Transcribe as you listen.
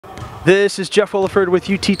This is Jeff Williford with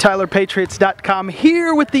UTTylerPatriots.com,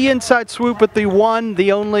 here with the Inside Swoop with the one,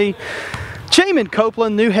 the only, Jamon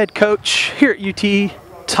Copeland, new head coach here at UT.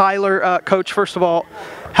 Tyler, Coach, first of all,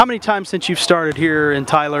 how many times since you've started here in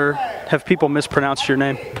Tyler have people mispronounced your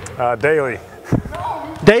name? Daily.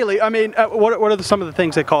 Daily? I mean, what are some of the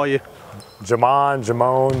things they call you?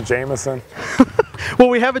 Jamon, Jameson. Well,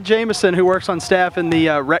 we have a Jameson who works on staff in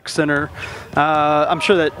the rec center. I'm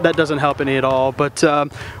sure that doesn't help any at all, but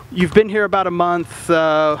you've been here about a month.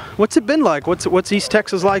 What's it been like? What's East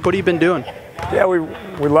Texas like? What have you been doing? Yeah,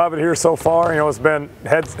 we love it here so far. You know, it's been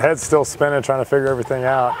heads still spinning, trying to figure everything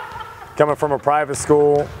out. Coming from a private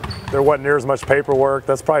school, there wasn't near as much paperwork.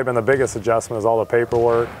 That's probably been the biggest adjustment, is all the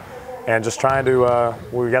paperwork, and just trying to.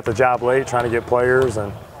 We got the job late, trying to get players,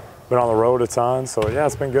 and been on the road a ton. So yeah,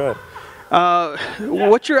 it's been good.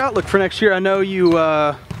 What's your outlook for next year? I know you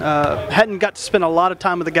hadn't got to spend a lot of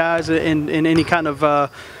time with the guys in any kind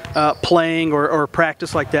of playing or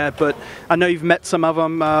practice like that, but I know you've met some of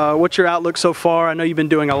them. What's your outlook so far? I know you've been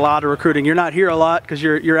doing a lot of recruiting. You're not here a lot because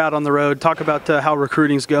you're out on the road. Talk about how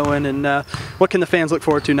recruiting's going and what can the fans look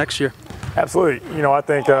forward to next year? Absolutely. You know, I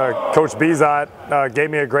think Coach Bezot gave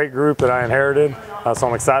me a great group that I inherited, so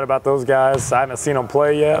I'm excited about those guys. I haven't seen them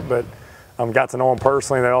play yet, but got to know them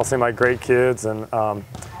personally. They all seem like great kids, and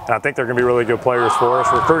I think they're going to be really good players for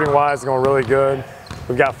us. Recruiting-wise, going really good.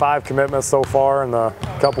 We've got 5 commitments so far in the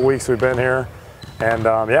couple weeks we've been here, and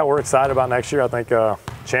yeah, we're excited about next year. I think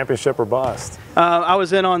championship or bust. I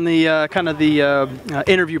was in on the kind of the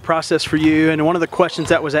interview process for you, and one of the questions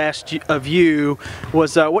that was asked of you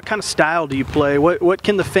was what kind of style do you play? What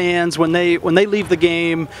can the fans, when they leave the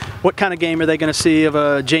game, what kind of game are they going to see of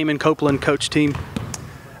a Jamon Copeland coach team?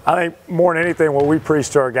 I think more than anything, what we preach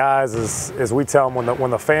to our guys is we tell them when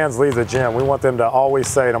the fans leave the gym, we want them to always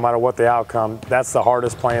say, no matter what the outcome, that's the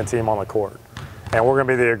hardest playing team on the court. And we're going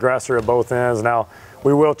to be the aggressor at both ends. Now,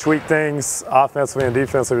 we will tweak things offensively and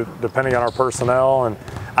defensively depending on our personnel. And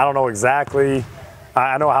I don't know exactly,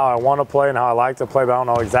 I know how I want to play and how I like to play, but I don't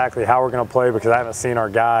know exactly how we're going to play because I haven't seen our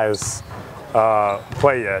guys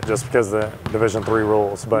play yet, just because of the Division III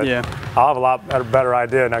rules. But yeah, I'll have a lot better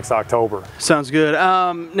idea next October. Sounds good.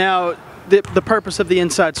 Now, the purpose of the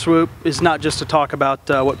Inside Swoop is not just to talk about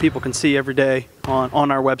what people can see every day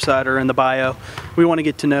on our website or in the bio. We want to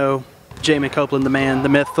get to know Jamon Copeland, the man, the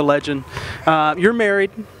myth, the legend. You're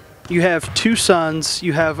married. You have 2 sons.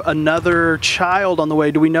 You have another child on the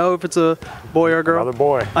way. Do we know if it's a boy or a girl? Another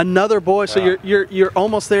boy. Another boy. So yeah. you're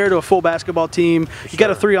almost there to a full basketball team. You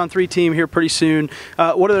got a 3-on-3 team here pretty soon.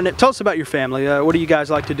 What are tell us about your family. What do you guys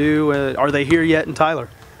like to do? Are they here yet in Tyler?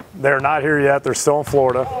 They're not here yet. They're still in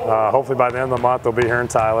Florida. Hopefully by the end of the month they'll be here in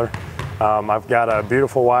Tyler. I've got a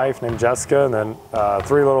beautiful wife named Jessica, and then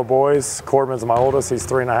 3 little boys. Corbin's my oldest. He's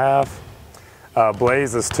 3.5.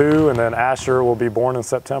 Blaze is 2, and then Asher will be born in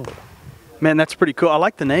September. Man, that's pretty cool. I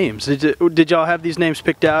like the names. Did y'all have these names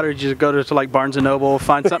picked out, or did you go to like Barnes & Noble,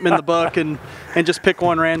 find something in the book, and just pick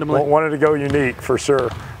one randomly? Wanted to go unique, for sure.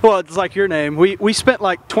 Well, it's like your name. We spent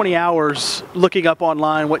like 20 hours looking up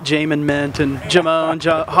online what Jamon meant, and Jamon,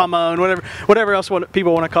 Hamon, whatever else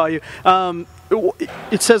people want to call you.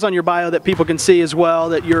 It says on your bio that people can see as well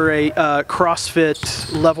that you're a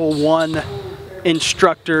CrossFit Level 1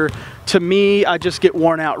 instructor. To me, I just get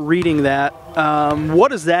worn out reading that.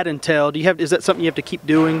 What does that entail? Is that something you have to keep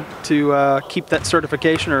doing to keep that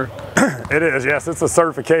certification? Or it is, yes. It's a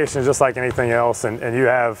certification just like anything else, and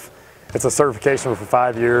it's a certification for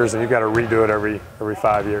 5 years, and you've got to redo it every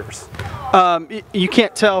 5 years. You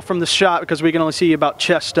can't tell from the shot because we can only see about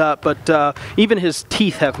chest up, but even his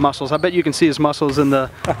teeth have muscles. I bet you can see his muscles in the.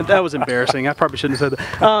 That was embarrassing. I probably shouldn't have said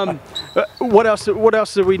that. What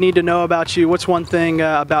else do we need to know about you? What's one thing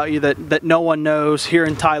about you that no one knows here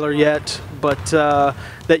in Tyler yet, but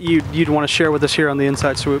that you'd want to share with us here on the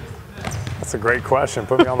Inside Swoop? That's a great question.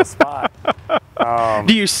 Put me on the spot.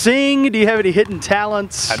 Do you sing? Do you have any hidden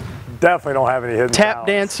talents? I definitely don't have any hidden talents. Tap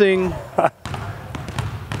dancing.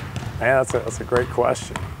 Man, that's a great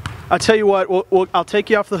question. I'll tell you what, I'll take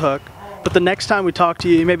you off the hook, but the next time we talk to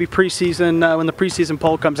you, maybe preseason, when the preseason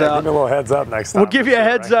poll comes out. Give me a little heads up next time. We'll give you a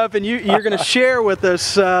heads up, and you're going to share with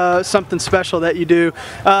us something special that you do.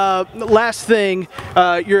 Last thing,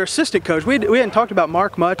 your assistant coach. We hadn't talked about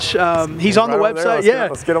Mark much. He's on the website.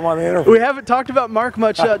 Let's get him on the interview. We haven't talked about Mark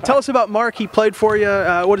much. Tell us about Mark. He played for you.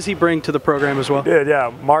 What does he bring to the program as well? He did,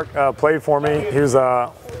 yeah. Mark played for me. He was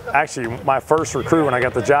actually my first recruit when I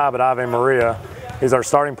got the job at Ave Maria. He's our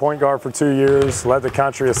starting point guard for 2 years, led the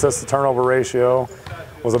country assist-to-turnover ratio,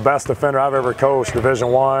 was the best defender I've ever coached,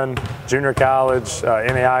 Division I, junior college,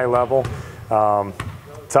 NAI level.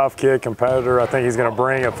 Tough kid, competitor. I think he's going to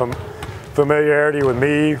bring a familiarity with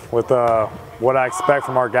me, with what I expect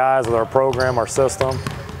from our guys, with our program, our system.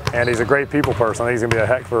 And he's a great people person. I think he's going to be a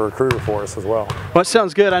heck of a recruiter for us as well. Well, it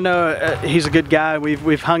sounds good. I know he's a good guy.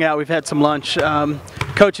 We've hung out. We've had some lunch.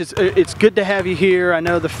 Coach, it's good to have you here. I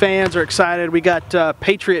know the fans are excited. We got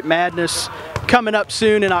Patriot Madness coming up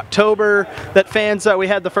soon in October. That fans we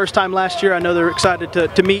had the first time last year, I know they're excited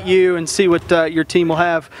to meet you and see what your team will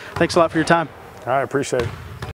have. Thanks a lot for your time. All right, appreciate it.